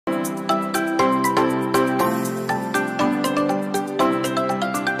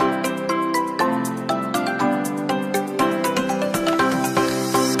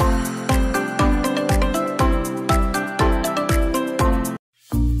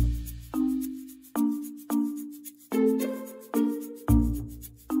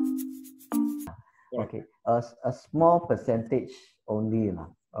a small percentage only,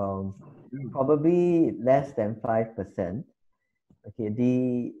 probably less than 5%. Okay,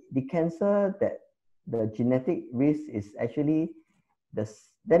 the cancer that the genetic risk is actually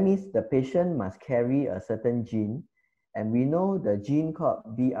that means the patient must carry a certain gene, and we know the gene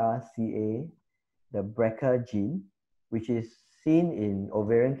called BRCA, the BRCA gene, which is seen in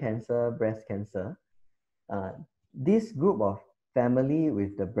ovarian cancer, breast cancer. This group of family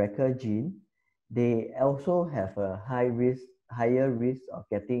with the BRCA gene, they also have a higher risk of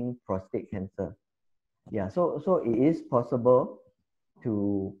getting prostate cancer. Yeah, so it is possible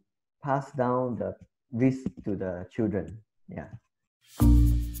to pass down the risk to the children. Yeah.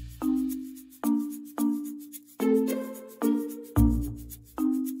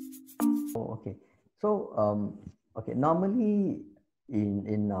 Oh, okay. So okay, normally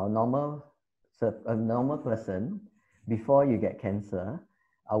in our normal person, before you get cancer,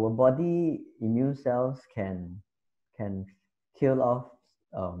 our body immune cells can kill off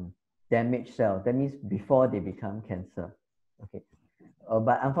damaged cells. That means before they become cancer. Okay,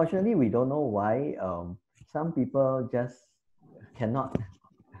 but unfortunately, we don't know why some people just cannot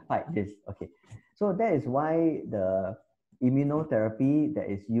fight this. Okay, so that is why the immunotherapy that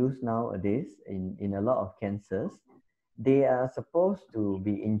is used nowadays in a lot of cancers, they are supposed to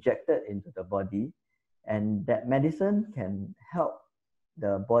be injected into the body, and that medicine can help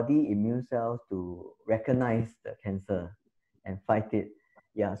the body immune cells to recognize the cancer and fight it.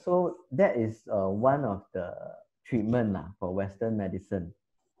 Yeah, so that is one of the treatment for Western medicine.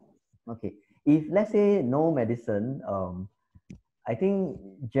 Okay, if let's say no medicine, I think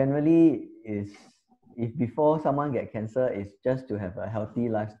generally is if before someone get cancer is just to have a healthy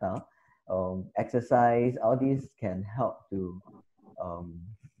lifestyle, exercise, all these can help to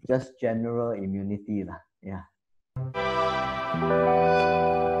just general immunity lah. Yeah.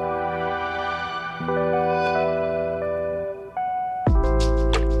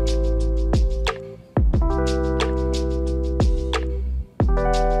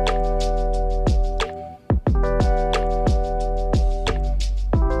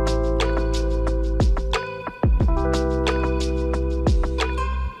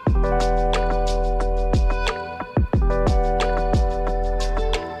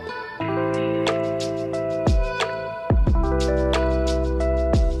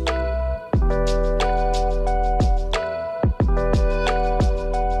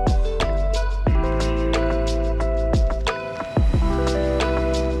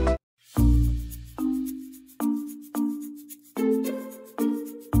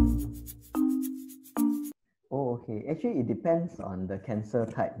 Actually, it depends on the cancer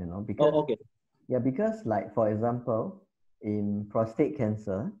type, because because like for example, in prostate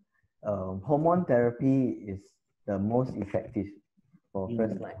cancer, hormone therapy is the most effective for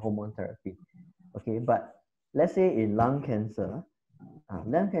first-line hormone therapy. Okay, but let's say in lung cancer,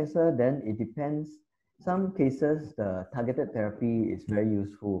 then it depends. Some cases, the targeted therapy is very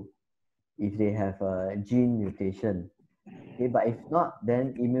useful if they have a gene mutation. Okay, but if not,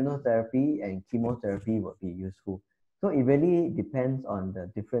 then immunotherapy and chemotherapy would be useful. So it really depends on the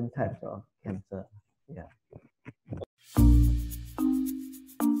different types of cancer. Yeah.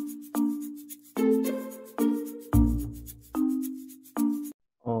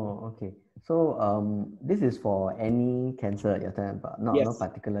 Oh, okay. So this is for any cancer you're talking about, not no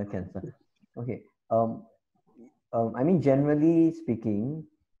particular cancer. Okay. I mean, generally speaking,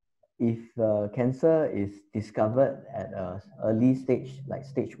 if cancer is discovered at an early stage, like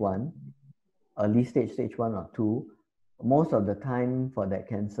stage 1 or 2, most of the time for that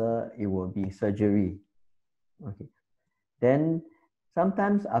cancer, it will be surgery. Okay. Then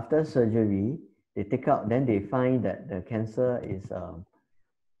sometimes after surgery, they take out, then they find that the cancer is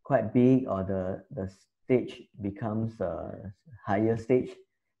quite big, or the stage becomes a higher stage,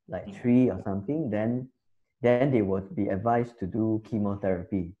 like 3 or something, then they would be advised to do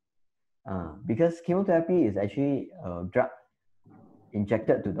chemotherapy. Because chemotherapy is actually a drug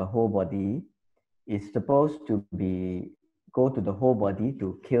injected to the whole body. It's supposed to go to the whole body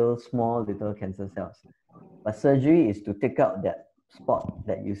to kill small little cancer cells. But surgery is to take out that spot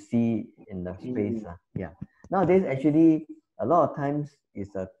that you see in the space. Yeah. Nowadays, actually, a lot of times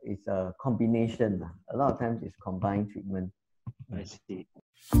it's a combination. A lot of times it's combined treatment. I see.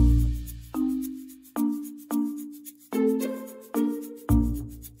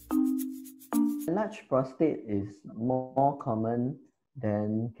 Enlarged prostate is more common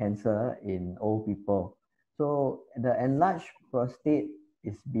than cancer in old people. So the enlarged prostate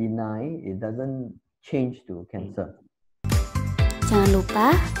is benign, it doesn't change to cancer. Jangan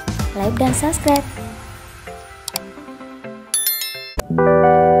lupa like dan subscribe.